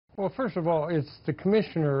Well, first of all, it's the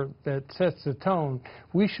commissioner that sets the tone.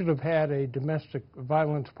 We should have had a domestic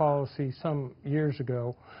violence policy some years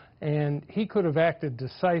ago, and he could have acted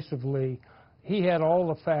decisively. He had all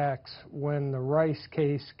the facts when the Rice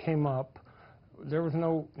case came up. There was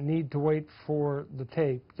no need to wait for the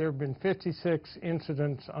tape. There have been 56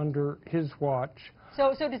 incidents under his watch.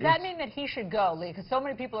 So does that mean that he should go, Leigh? Because so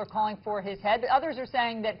many people are calling for his head, but others are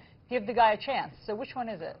saying that give the guy a chance. So which one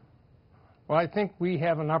is it? Well, I think we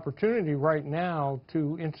have an opportunity right now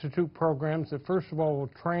to institute programs that, first of all,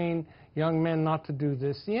 will train young men not to do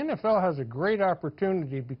this. The NFL has a great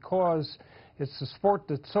opportunity because it's a sport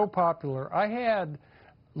that's so popular. I had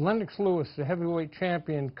Lennox Lewis, the heavyweight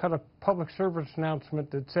champion, cut a public service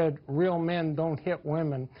announcement that said, real men don't hit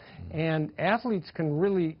women. And athletes can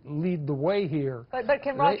really lead the way here. But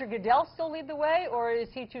can Roger Goodell still lead the way, or is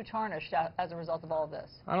he too tarnished as a result of all of this?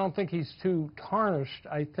 I don't think he's too tarnished.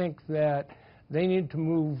 I think that they need to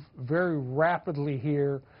move very rapidly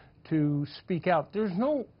here to speak out. There's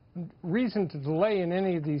no reason to delay in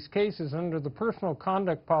any of these cases. Under the personal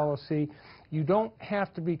conduct policy, you don't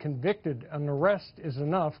have to be convicted. An arrest is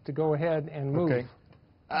enough to go ahead and move. Okay.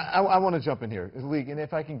 I want to jump in here. Leigh, and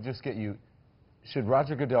if I can just get you, should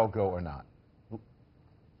Roger Goodell go or not?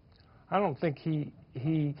 I don't think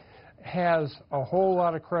he has a whole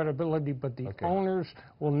lot of credibility, but the owners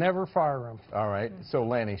will never fire him. All right. So,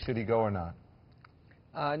 Lanny, should he go or not?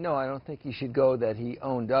 No, I don't think he should go. That he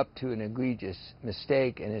owned up to an egregious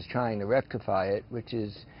mistake and is trying to rectify it, which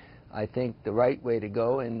is, I think, the right way to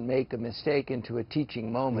go, and make a mistake into a teaching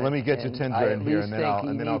moment. Let me get Jeetendr in here, and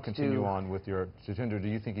then I'll continue on with your Jeetendr. Do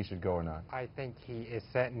you think he should go or not? I think he is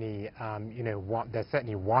certainly, there's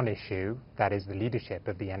certainly one issue, that is the leadership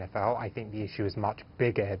of the NFL. I think the issue is much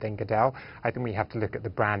bigger than Goodell. I think we have to look at the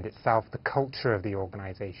brand itself, the culture of the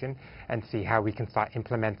organization, and see how we can start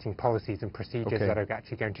implementing policies and procedures that are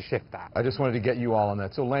actually going to shift that. I just wanted to get you all on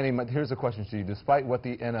that. So, Lanny, here's a question to you. Despite what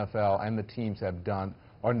the NFL and the teams have done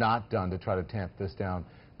or not done to try to tamp this down,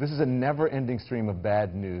 this is a never-ending stream of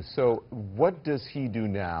bad news. So what does he do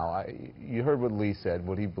now? You heard what Leigh said,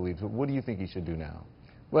 what he believes. But what do you think he should do now?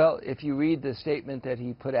 Well, if you read the statement that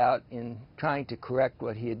he put out in trying to correct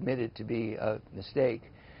what he admitted to be a mistake,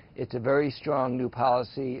 it's a very strong new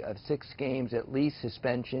policy of 6 games at least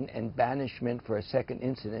suspension and banishment for a second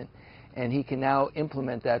incident. And he can now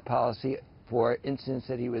implement that policy for incidents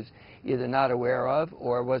that he was either not aware of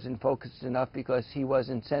or wasn't focused enough because he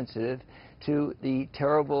wasn't sensitive to the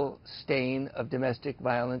terrible stain of domestic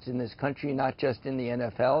violence in this country, not just in the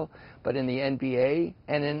NFL, but in the NBA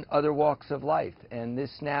and in other walks of life. And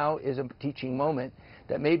this now is a teaching moment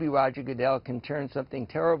that maybe Roger Goodell can turn something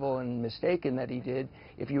terrible and mistaken that he did.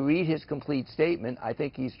 If you read his complete statement, I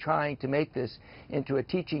think he's trying to make this into a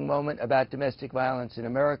teaching moment about domestic violence in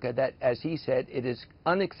America that, as he said, it is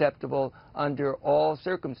unacceptable under all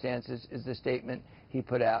circumstances, is the statement he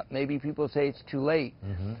put out. Maybe people say it's too late,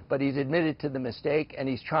 but he's admitted to the mistake and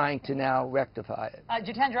he's trying to now rectify it.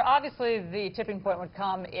 Jeetendr, obviously the tipping point would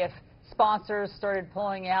come if sponsors started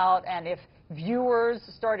pulling out and if viewers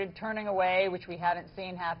started turning away, which we haven't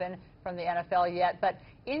seen happen from the NFL yet. But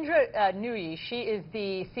Jeetendr Sehdev, she is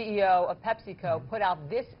the CEO of PepsiCo, put out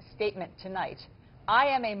this statement tonight. I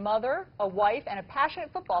am a mother, a wife, and a passionate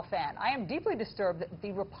football fan. I am deeply disturbed that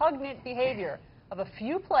the repugnant behavior of a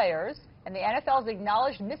few players and the NFL's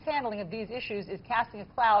acknowledged mishandling of these issues is casting a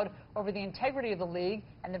cloud over the integrity of the league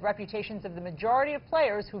and the reputations of the majority of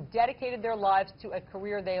players who've dedicated their lives to a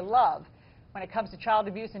career they love. When it comes to child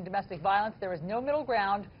abuse and domestic violence, there is no middle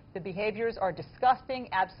ground. The behaviors are disgusting,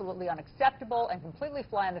 absolutely unacceptable, and completely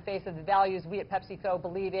fly in the face of the values we at PepsiCo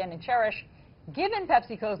believe in and cherish. Given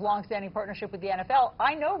PepsiCo's longstanding partnership with the NFL,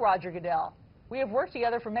 I know Roger Goodell. We have worked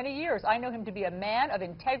together for many years. I know him to be a man of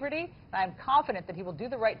integrity, and I am confident that he will do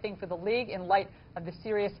the right thing for the league in light of the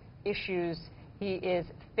serious issues he is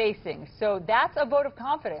facing. So that's a vote of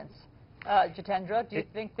confidence. Jeetendr, do you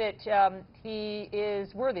think that he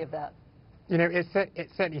is worthy of that? You know, it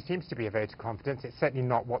certainly seems to be a vote of confidence. It's certainly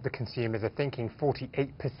not what the consumers are thinking.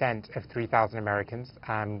 48% of 3,000 Americans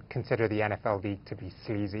consider the NFL league to be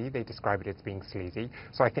sleazy. They describe it as being sleazy.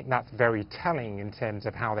 So I think that's very telling in terms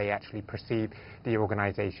of how they actually perceive the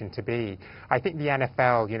organization to be. I think the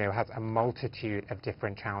NFL, you know, has a multitude of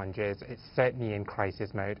different challenges. It's certainly in crisis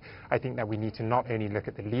mode. I think that we need to not only look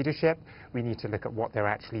at the leadership, we need to look at what they're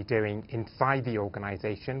actually doing inside the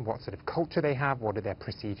organization, what sort of culture they have, what are their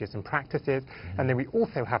procedures and practices. And then we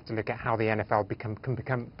also have to look at how the NFL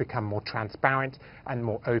can become more transparent and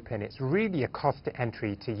more open. It's really a cost to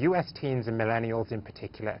entry to U.S. teens and millennials in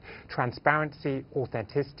particular. Transparency,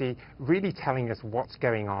 authenticity, really telling us what's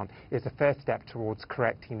going on is the first step towards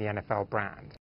correcting the NFL brand.